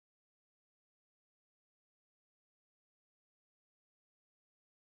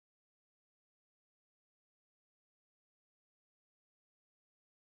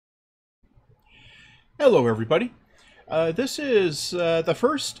Hello, everybody. This is the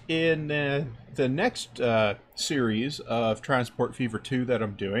first in the next series of Transport Fever 2 that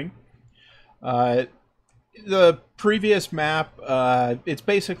I'm doing. Uh, the previous map, it's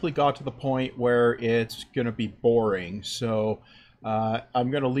basically got to the point where it's going to be boring, so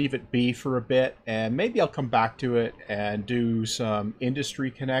I'm going to leave it be for a bit, and maybe I'll come back to it and do some industry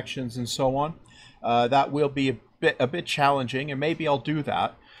connections and so on. That will be a bit challenging, and maybe I'll do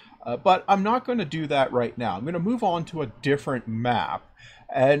that. But I'm not going to do that right now. I'm going to move on to a different map.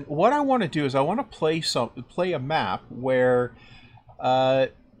 And what I want to do is I want to play a map uh,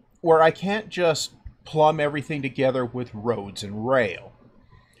 where I can't just plumb everything together with roads and rail.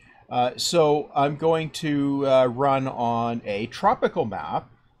 So I'm going to run on a tropical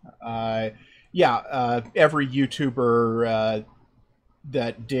map. Uh, every YouTuber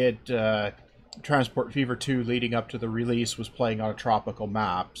that did Transport Fever 2 leading up to the release was playing on a tropical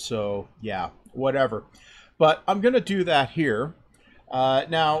map. So, yeah, whatever. But I'm going to do that here.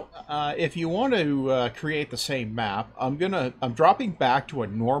 If you want to create the same map, I'm dropping back to a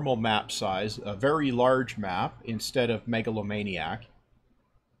normal map size, a very large map instead of Megalomaniac.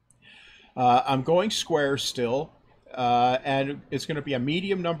 I'm going square still, and it's going to be a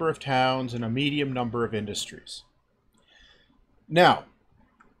medium number of towns and a medium number of industries. Now,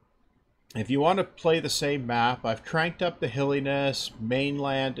 if you want to play the same map, I've cranked up the hilliness.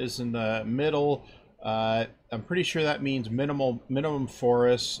 Mainland is in the middle. I'm pretty sure that means minimum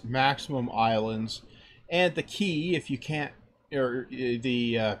forests, maximum islands, and the key, if you can't, or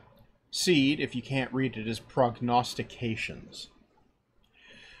the seed, if you can't read it, is prognostications.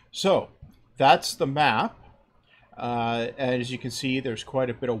 So that's the map. And as you can see, there's quite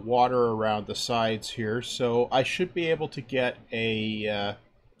a bit of water around the sides here, so I should be able to get a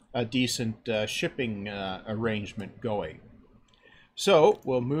decent shipping arrangement going. So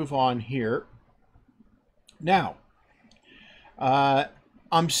we'll move on here. Now,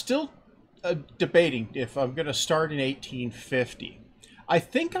 I'm still debating if I'm going to start in 1850. I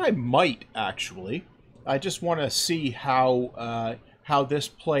think I might actually. I just want to see how this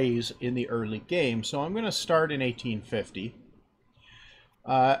plays in the early game. So I'm going to start in 1850.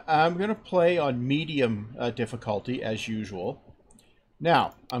 I'm going to play on medium difficulty as usual.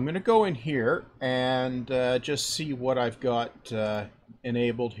 Now, I'm going to go in here and just see what I've got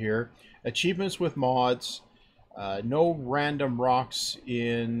enabled here. Achievements with mods. No random rocks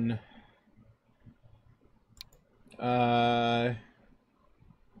in... yeah,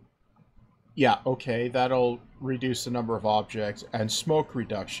 okay, that'll reduce the number of objects. And smoke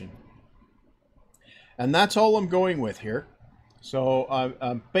reduction. And that's all I'm going with here. So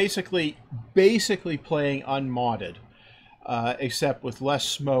I'm basically playing unmodded. Except with less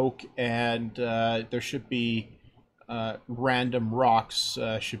smoke, and there should be random rocks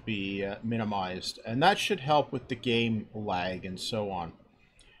should be minimized, and that should help with the game lag and so on.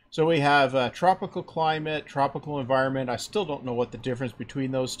 So we have tropical climate, tropical environment. I still don't know what the difference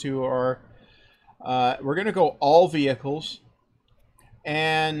between those two are. We're going to go all vehicles,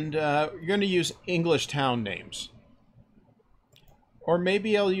 and we're going to use English town names. Or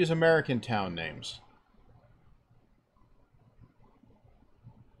maybe I'll use American town names.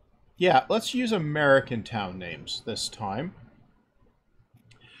 Yeah, let's use American town names this time.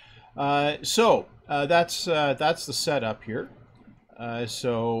 That's the setup here.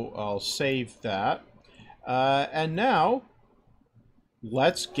 So I'll save that. And now,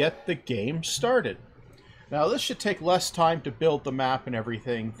 let's get the game started. Now, this should take less time to build the map and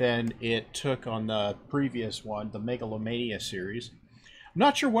everything than it took on the previous one, the Megalomania series. I'm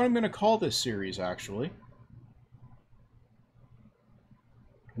not sure what I'm going to call this series, actually.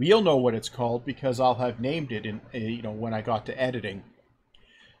 You'll know what it's called because I'll have named it in, when I got to editing.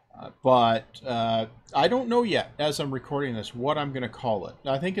 But I don't know yet, as I'm recording this, what I'm going to call it.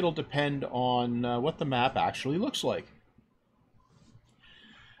 I think it'll depend on what the map actually looks like.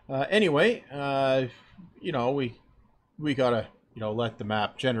 Anyway, we gotta let the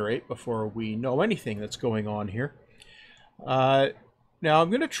map generate before we know anything that's going on here. Now I'm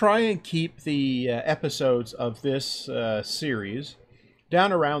going to try and keep the episodes of this series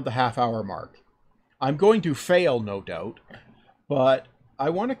down around the half-hour mark. I'm going to fail, no doubt, but I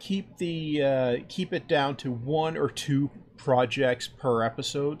want to keep it down to 1 or 2 projects per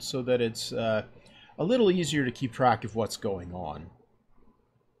episode, so that it's a little easier to keep track of what's going on.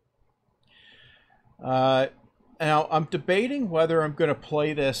 Now I'm debating whether I'm going to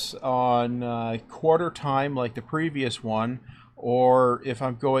play this on quarter time like the previous one, or if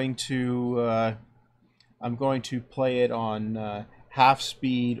I'm going to play it on half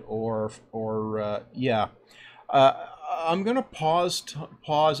speed, or yeah. I'm gonna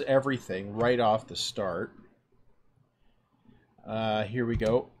pause everything right off the start. Here we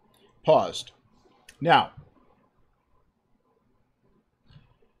go. Paused. Now,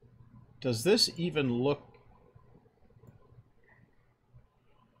 does this even look...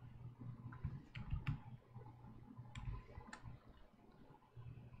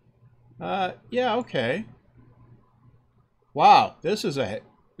 yeah, okay. Wow, this is a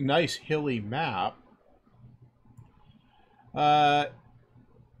nice hilly map.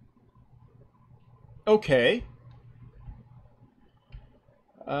 Okay.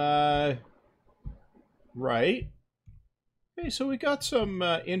 Right. Okay, so we got some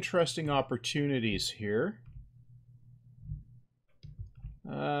interesting opportunities here.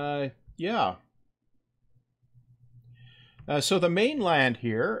 Yeah. So the mainland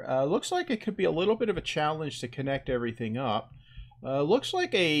here looks like it could be a little bit of a challenge to connect everything up. Looks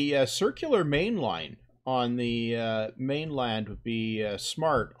like a circular main line on the mainland would be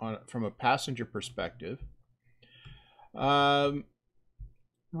smart from a passenger perspective.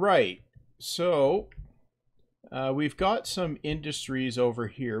 Right. So we've got some industries over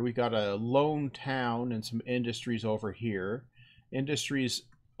here. We got a lone town and some industries over here. Industries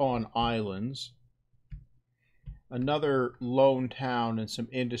on islands. Another lone town and some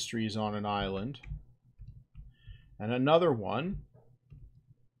industries on an island. And another one.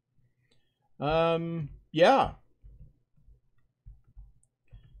 Yeah.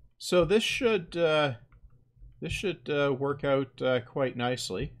 So this should work out quite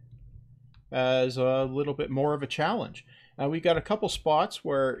nicely as a little bit more of a challenge. We got a couple spots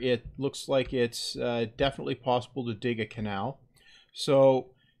where it looks like it's definitely possible to dig a canal.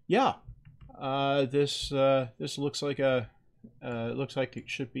 So yeah, this looks like looks like it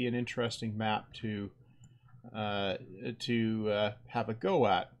should be an interesting map to have a go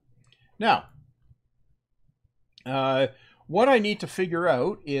at. Now, what I need to figure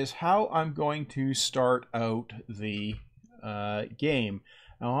out is how I'm going to start out the game.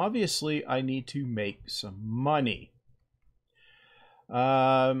 Now, obviously, I need to make some money.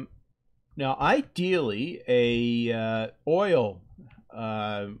 Now, ideally, a oil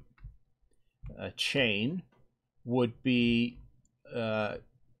chain would be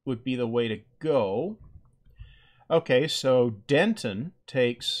the way to go. Okay, so Denton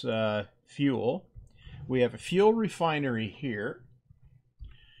takes fuel. We have a fuel refinery here.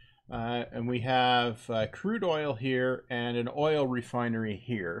 And we have crude oil here and an oil refinery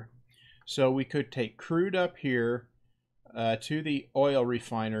here. So we could take crude up here to the oil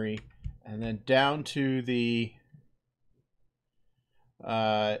refinery and then down to the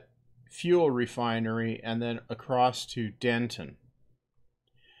fuel refinery and then across to Denton.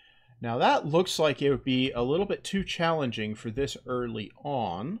 Now that looks like it would be a little bit too challenging for this early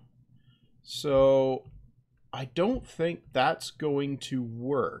on. So I don't think that's going to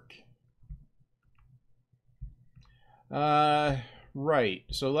work. Right.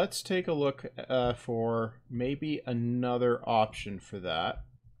 So let's take a look for maybe another option for that.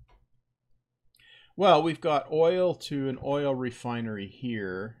 Well, we've got oil to an oil refinery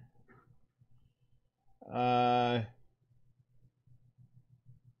here.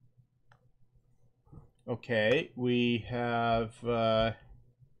 Okay, we have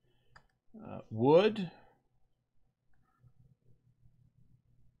wood,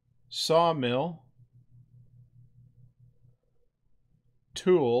 sawmill,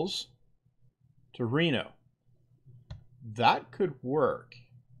 tools to Reno. That could work.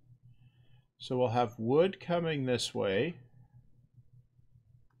 So we'll have wood coming this way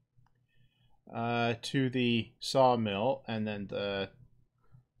to the sawmill, and then the...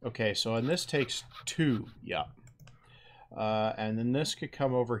 Okay, so and this takes 2, yeah. And then this could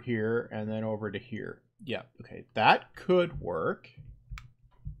come over here and then over to here. Yeah, okay, that could work.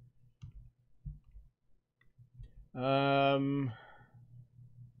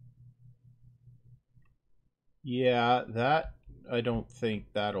 Yeah, that, I don't think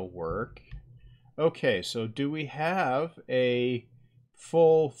that'll work. Okay, so do we have a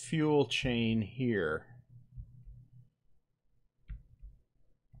full fuel chain here?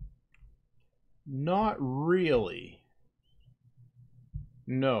 Not really.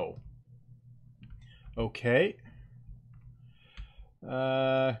 No. Okay.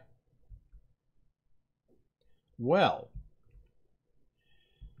 Well.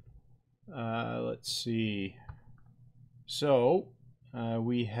 Let's see. So,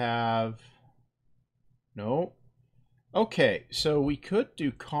 we have... No. Okay, so we could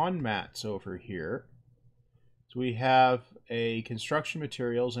do con mats over here. So we have a construction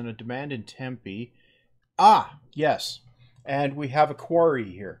materials and a demand in Tempe. Ah, yes. And we have a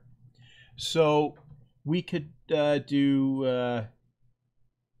quarry here. So we could do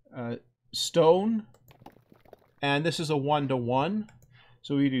stone, and this is a 1-to-1.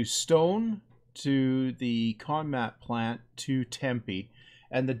 So we do stone to the Conmat plant to Tempe,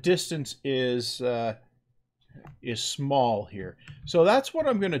 and the distance is small here. So that's what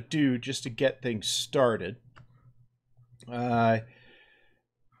I'm going to do just to get things started. And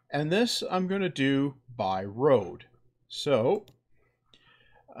this I'm going to do by road. So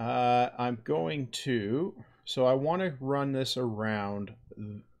I'm going to, so I want to run this around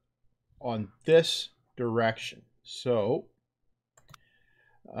on this direction. So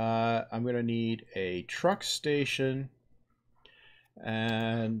I'm going to need a truck station,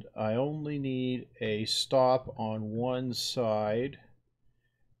 and I only need a stop on one side,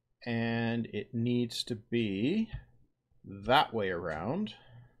 and it needs to be that way around.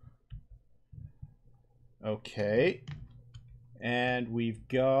 Okay, and we've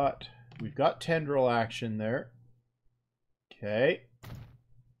got tendril action there. Okay,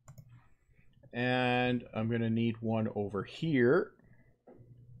 and I'm going to need one over here.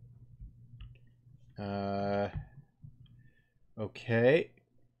 Okay,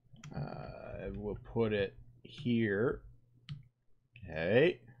 we'll put it here.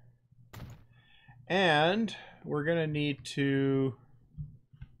 Okay, and we're going to need to,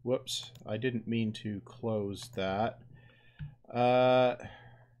 whoops, I didn't mean to close that.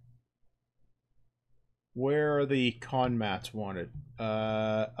 Where are the Conmats wanted?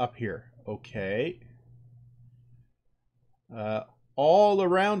 Up here. Okay. All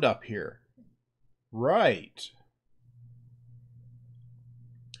around up here. Right.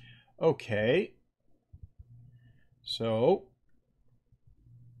 Okay. So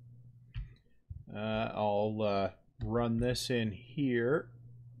I'll run this in here.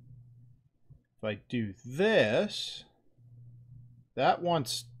 If I do this, that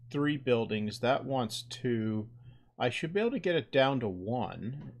wants 3 buildings, that wants 2. I should be able to get it down to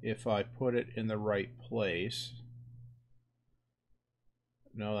 1 if I put it in the right place.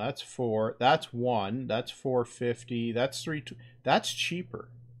 No, that's 4. That's 1. That's 450. That's 3. That's cheaper.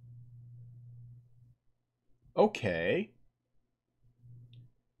 Okay.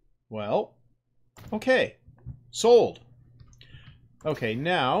 Well, okay. Sold. Okay,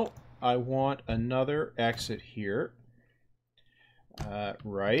 now I want another exit here.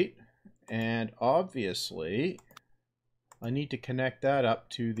 Right. And obviously, I need to connect that up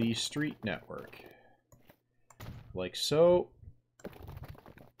to the street network. Like so.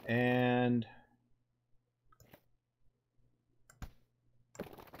 And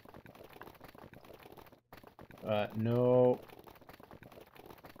no.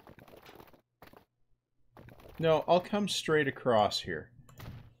 No, I'll come straight across here.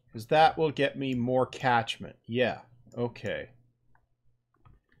 Because that will get me more catchment. Yeah, okay.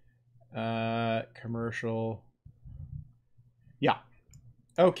 Commercial. Yeah,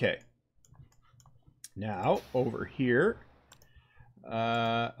 okay. Now, over here,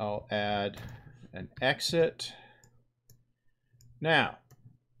 I'll add an exit. Now,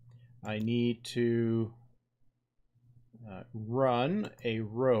 I need to run a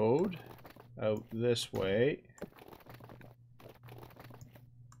road out this way.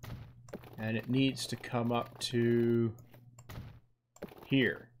 And it needs to come up to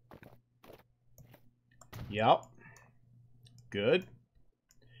here. Yep. Good.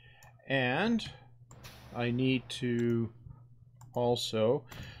 And I need to also,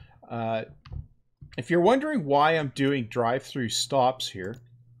 if you're wondering why I'm doing drive-through stops here,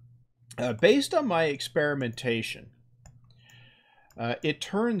 based on my experimentation, it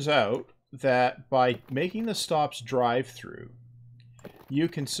turns out that by making the stops drive-through, you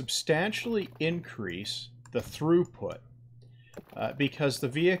can substantially increase the throughput because the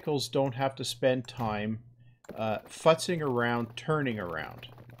vehicles don't have to spend time futzing around, turning around.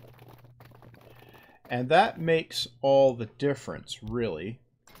 And that makes all the difference, really.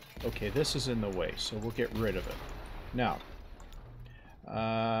 Okay, this is in the way, so we'll get rid of it. Now,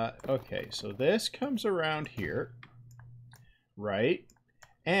 okay, so this comes around here, right?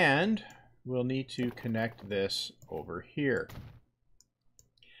 And we'll need to connect this over here.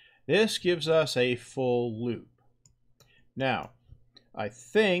 This gives us a full loop. Now, I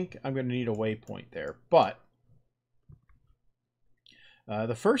think I'm going to need a waypoint there, but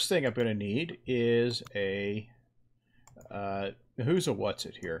the first thing I'm going to need is a who's a what's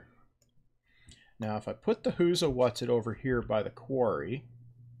it here. Now, if I put the who's a what's it over here by the quarry,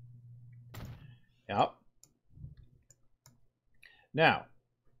 yep. Now,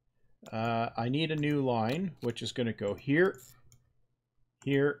 I need a new line, which is going to go here,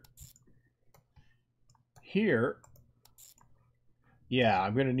 here, here, Yeah,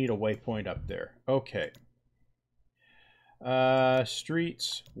 I'm going to need a waypoint up there. Okay.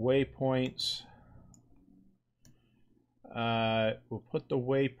 Streets, waypoints. We'll put the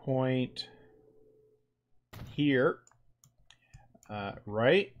waypoint here.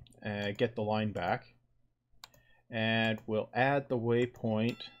 Right. Get the line back. And we'll add the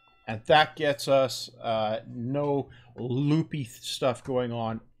waypoint. And that gets us no loopy stuff going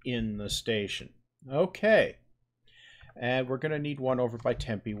on in the station. Okay. And we're going to need one over by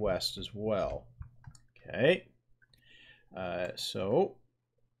Tempe West as well. Okay. So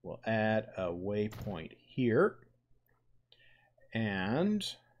we'll add a waypoint here. And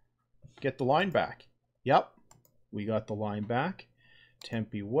get the line back. Yep. We got the line back.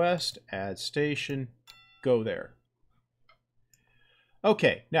 Tempe West, add station, go there.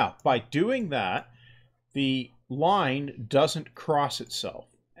 Okay, now by doing that, the line doesn't cross itself,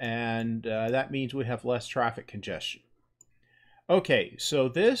 and that means we have less traffic congestion. Okay, so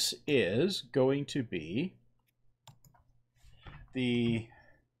this is going to be the,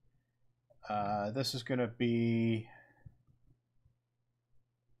 this is going to be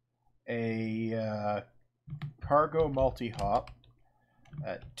a cargo multi-hop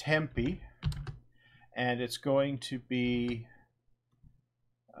at Tempe, and it's going to be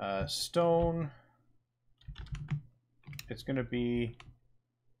stone. It's going to be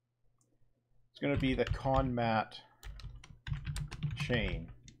the ConMat chain.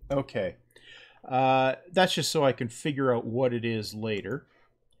 Okay, that's just so I can figure out what it is later.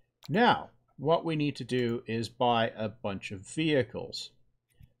 Now, what we need to do is buy a bunch of vehicles.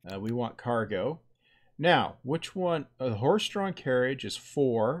 We want cargo. Now, which one? A horse-drawn carriage is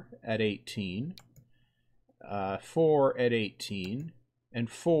 4 at 18, 4 at 18, and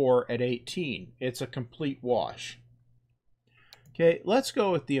 4 at 18. It's a complete wash. Okay, let's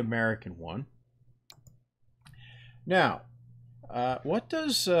go with the American one. Now, what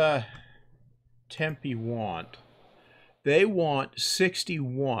does Tempe want? They want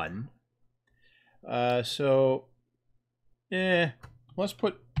 61. So, let's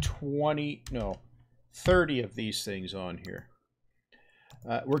put 30 of these things on here.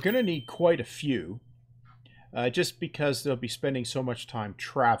 We're going to need quite a few, just because they'll be spending so much time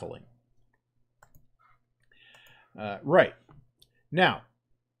traveling. Right. Now,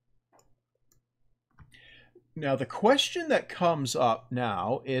 the question that comes up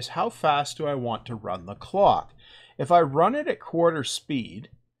now is how fast do I want to run the clock? If I run it at quarter speed,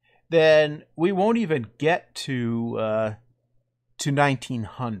 then we won't even get to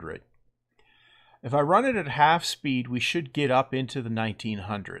 1900. If I run it at half speed, we should get up into the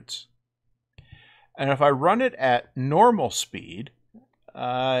 1900s. And if I run it at normal speed,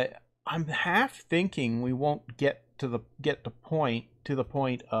 I'm half thinking we won't get to the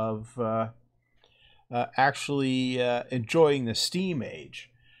point of actually enjoying the steam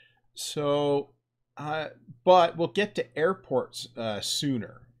age. So, but we'll get to airports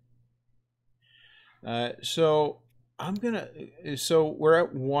sooner. So I'm gonna. So we're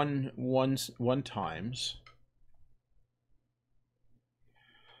at one times.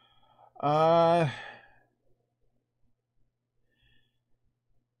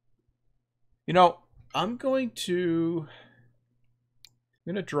 You know, I'm going to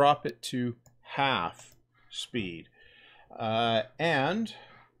drop it to half speed, and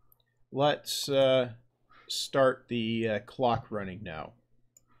let's start the clock running now.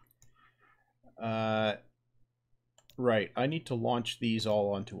 Right, I need to launch these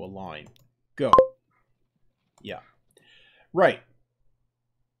all onto a line. Go. Yeah. Right.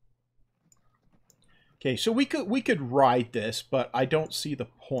 Okay, so we could ride this, but I don't see the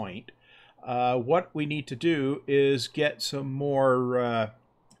point. What we need to do is get some more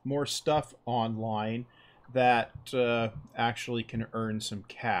stuff online that actually can earn some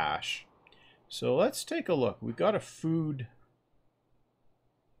cash. So let's take a look. We got a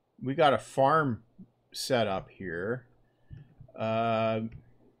farm set up here.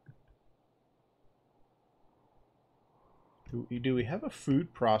 Do we have a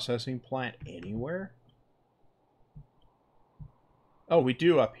food processing plant anywhere? Oh, we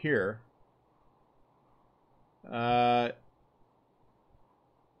do up here. What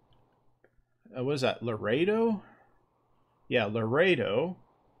is that, Laredo? Yeah, Laredo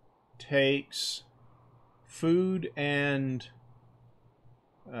takes food and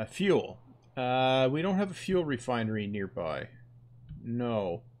fuel. We don't have a fuel refinery nearby.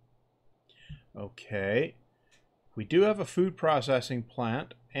 No. Okay. We do have a food processing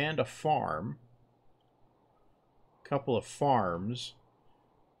plant and a farm. A couple of farms.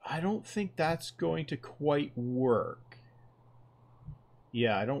 I don't think that's going to quite work.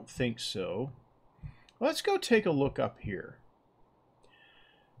 Yeah, I don't think so. Let's go take a look up here.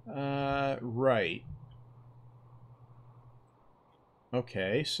 Right.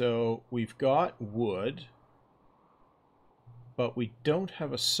 Okay, so we've got wood, but we don't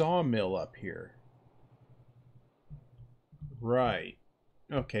have a sawmill up here. Right.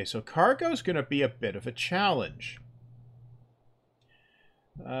 Okay, so cargo's going to be a bit of a challenge.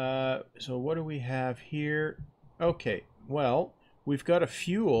 So what do we have here? Okay, well, we've got a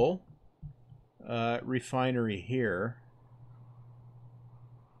fuel refinery here.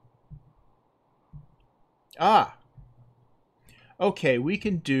 Ah! Okay, we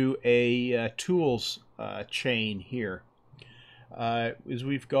can do a tools chain here. Is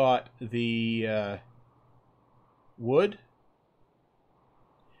we've got the wood,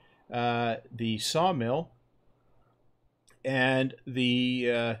 the sawmill, and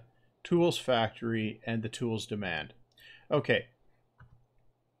the tools factory and the tools demand. Okay,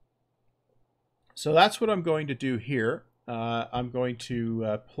 so that's what I'm going to do here. I'm going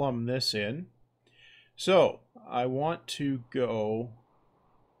to plumb this in. So I want to go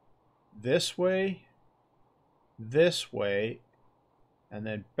this way, and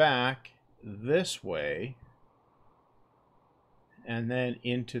then back this way, and then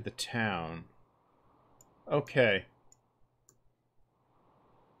into the town. Okay.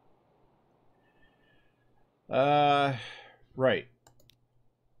 Right.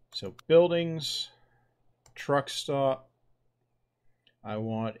 So buildings, truck stop. I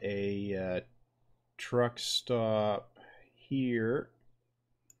want a truck stop here.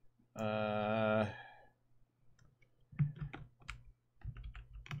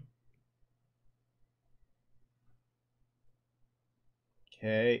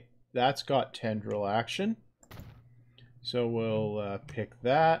 Okay, that's got tendril action. So we'll pick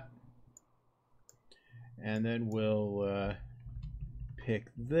that. And then we'll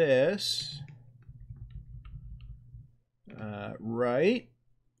pick this. Right.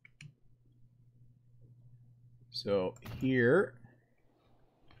 So here.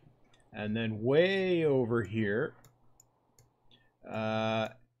 And then way over here,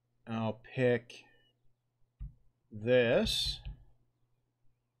 I'll pick this.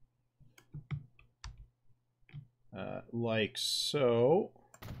 Like so.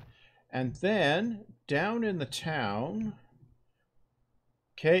 And then down in the town,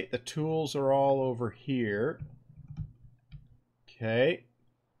 okay, the tools are all over here. Okay.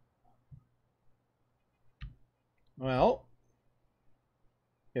 Well,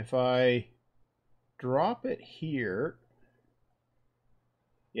 if I drop it here,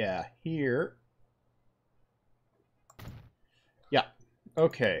 yeah, here. Yeah,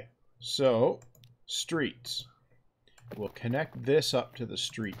 okay. So, streets. We'll connect this up to the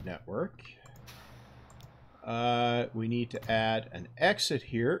street network. We need to add an exit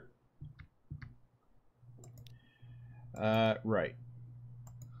here. Right.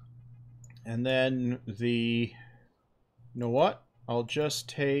 And then you know what? I'll just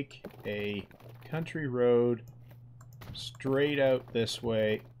take a country road straight out this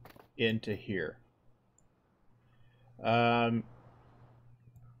way into here.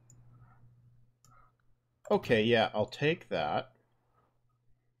 Okay, yeah, I'll take that.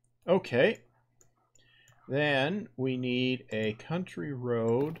 Okay. Then we need a country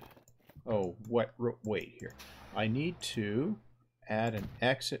road. Oh, wait here. I need to add an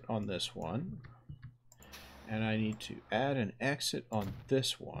exit on this one. And I need to add an exit on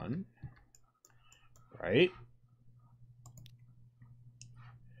this one. Right?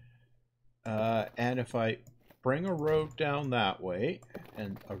 And if I bring a road down that way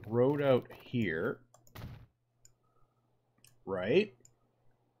and a road out here, right?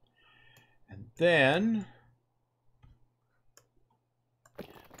 And then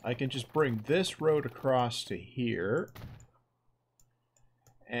I can just bring this road across to here.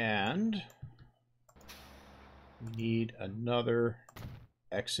 And we need another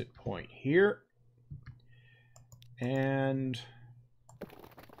exit point here. And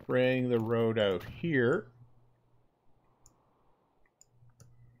bring the road out here.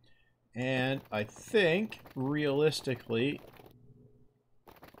 And I think, realistically,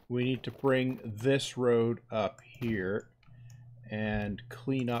 we need to bring this road up here and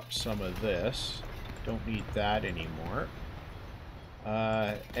clean up some of this. Don't need that anymore.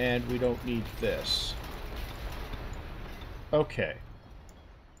 And we don't need this. Okay.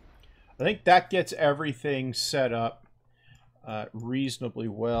 I think that gets everything set up reasonably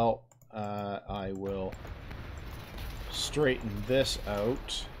well. I will straighten this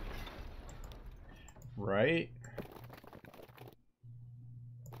out. Right?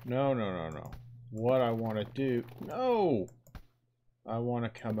 No. What I want to do... No! I want to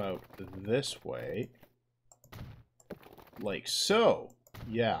come out this way. Like so.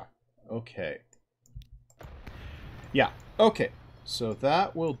 Yeah. Okay. Yeah. Okay. So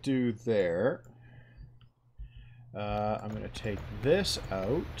that will do there. I'm going to take this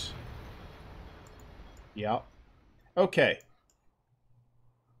out. Yeah. Okay.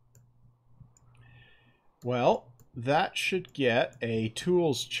 Well, that should get a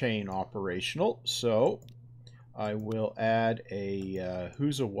tools chain operational. So I will add a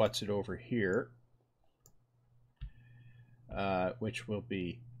who's a what's it over here, which will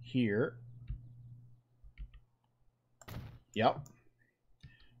be here. Yep.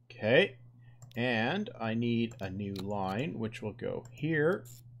 Okay. And I need a new line, which will go here,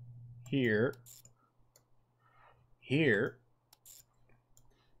 here, here,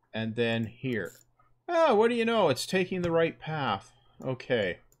 and then here. Ah, what do you know? It's taking the right path.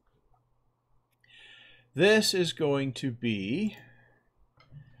 Okay. This is going to be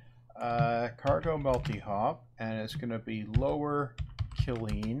cargo multi-hop, and it's going to be lower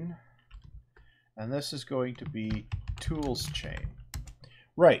Killeen, and this is going to be tools chain.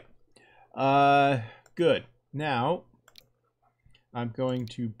 Right. Good. Now, I'm going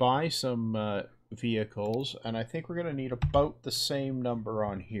to buy some vehicles, and I think we're going to need about the same number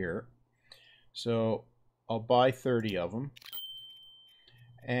on here. So I'll buy 30 of them,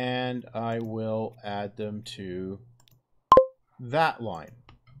 and I will add them to that line.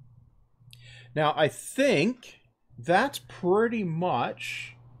 Now, I think that's pretty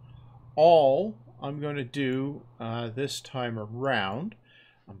much all I'm going to do this time around.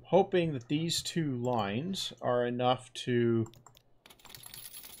 I'm hoping that these two lines are enough to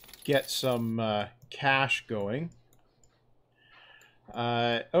get some cash going.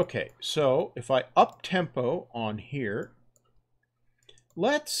 Okay, so if I up tempo on here,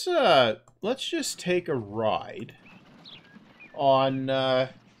 let's just take a ride on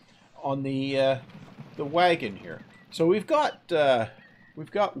the wagon here. So we've got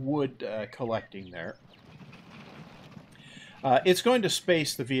wood collecting there. It's going to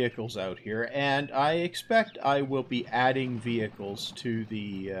space the vehicles out here, and I expect I will be adding vehicles to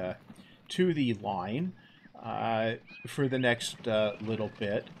the line for the next little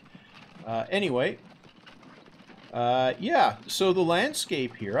bit. Anyway, yeah. So the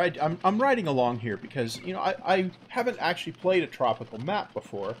landscape here, I'm riding along here because I haven't actually played a tropical map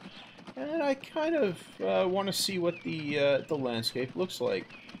before, and I kind of want to see what the landscape looks like.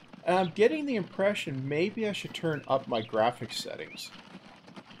 I'm getting the impression maybe I should turn up my graphics settings.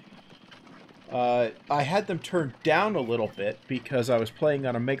 I had them turned down a little bit because I was playing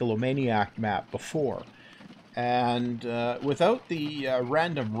on a Megalomaniac map before. And without the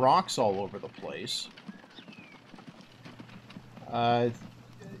random rocks all over the place, all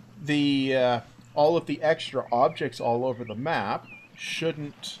of the extra objects all over the map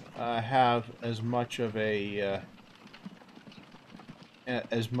shouldn't have as much of an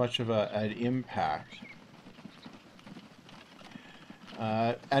impact.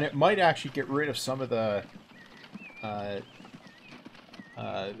 And it might actually get rid of some of the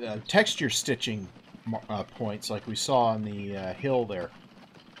texture stitching points like we saw on the hill there.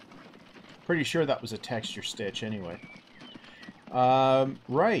 Pretty sure that was a texture stitch anyway.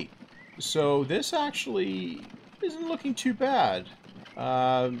 Right. So this actually isn't looking too bad.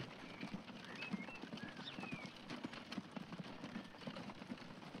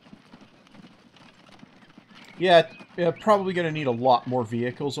 Yeah, probably going to need a lot more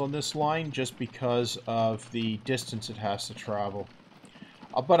vehicles on this line just because of the distance it has to travel.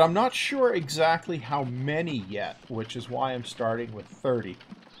 But I'm not sure exactly how many yet, which is why I'm starting with 30.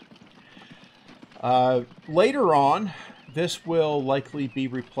 Later on, this will likely be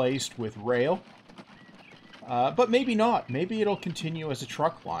replaced with rail. But maybe not. Maybe it'll continue as a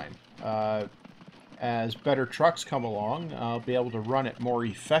truck line. As better trucks come along, I'll be able to run it more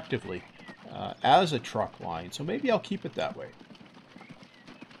effectively as a truck line. So maybe I'll keep it that way.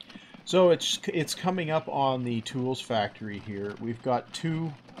 So it's coming up on the tools factory here. We've got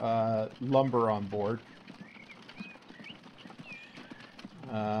 2 lumber on board.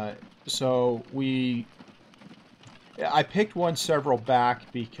 So I picked one several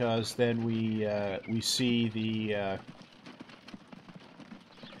back because then we see the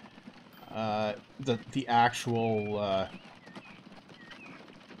actual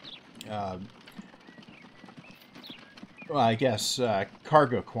well, I guess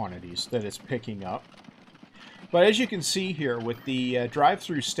cargo quantities that it's picking up. But as you can see here with the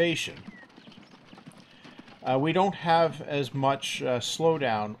drive-through station, we don't have as much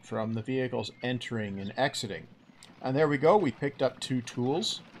slowdown from the vehicles entering and exiting. And there we go, we picked up 2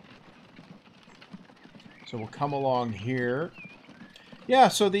 tools. So we'll come along here. Yeah,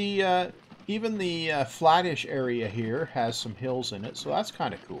 so the even the flattish area here has some hills in it, so that's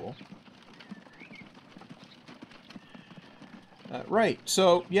kind of cool. Right,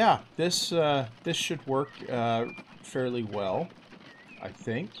 so yeah, this should work fairly well, I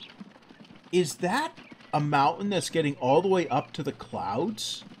think. Is that a mountain that's getting all the way up to the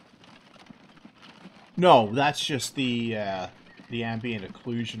clouds? No, that's just the ambient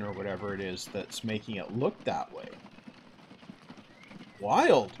occlusion or whatever it is that's making it look that way.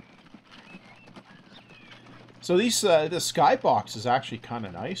 Wild. So these the skybox is actually kind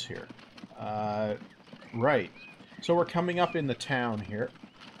of nice here. Right. So we're coming up in the town here.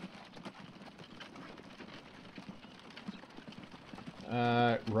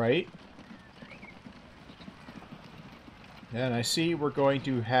 Right. And I see we're going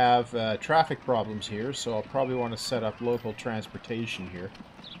to have traffic problems here, so I'll probably want to set up local transportation here.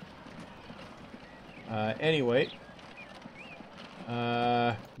 Anyway.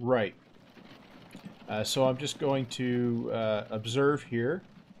 Right. So I'm just going to observe here.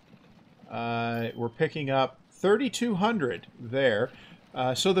 We're picking up 3,200 there.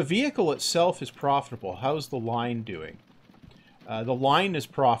 So the vehicle itself is profitable. How's the line doing? The line is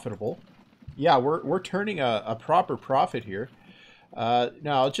profitable. Yeah, we're turning a proper profit here. Now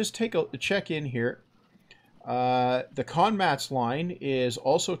I'll just take a check in here. The Conmat's line is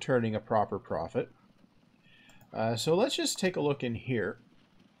also turning a proper profit. So let's just take a look in here.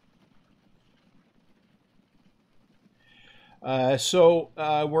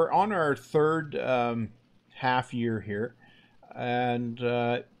 We're on our third half year here, and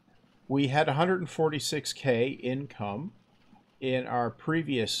we had 146K income in our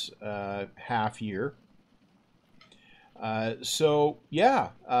previous half year. So yeah,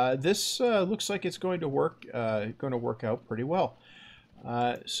 this looks like it's going to work out pretty well.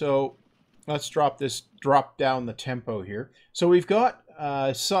 So let's drop down the tempo here. So we've got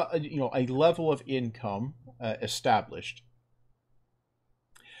a level of income established.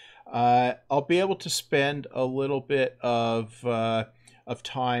 I'll be able to spend a little bit of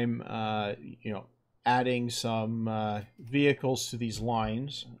time, adding some vehicles to these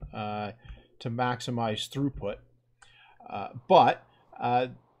lines to maximize throughput.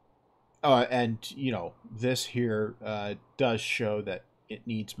 This here does show that it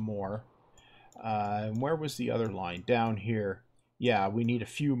needs more. And where was the other line? Down here. Yeah, we need a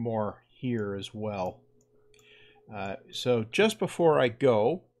few more here as well. So just before I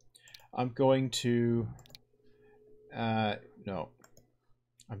go, I'm going to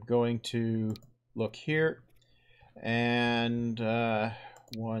look here, and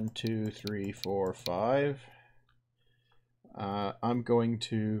 1, 2, 3, 4, 5. I'm going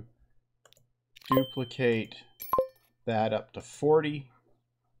to duplicate that up to 40,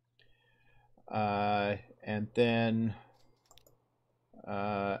 and then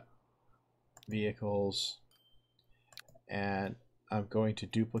vehicles, and I'm going to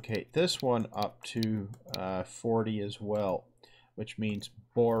duplicate this one up to 40 as well, which means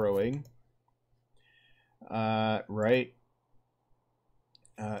borrowing. Right.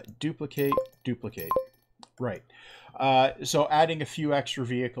 Duplicate. Right. So adding a few extra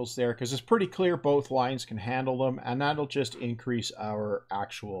vehicles there, because it's pretty clear both lines can handle them, and that'll just increase our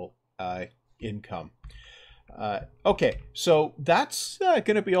actual income. Okay, so that's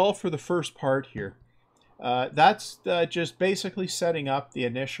going to be all for the first part here. That's just basically setting up the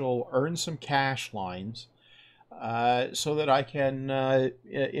initial earn some cash lines so that I can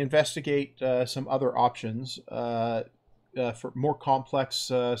investigate some other options for more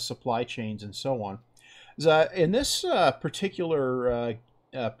complex supply chains and so on. In this particular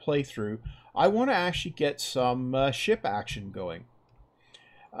playthrough, I want to actually get some ship action going.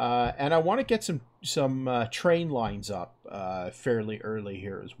 And I want to get some train lines up fairly early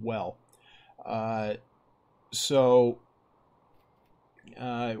here as well. So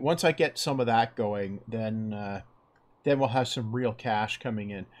once I get some of that going, then we'll have some real cash coming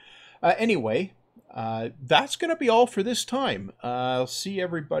in. Anyway, that's going to be all for this time. I'll see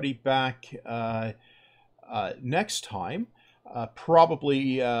everybody back next time,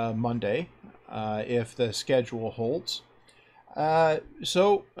 probably Monday, if the schedule holds. Yeah,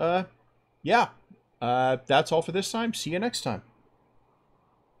 that's all for this time. See you next time.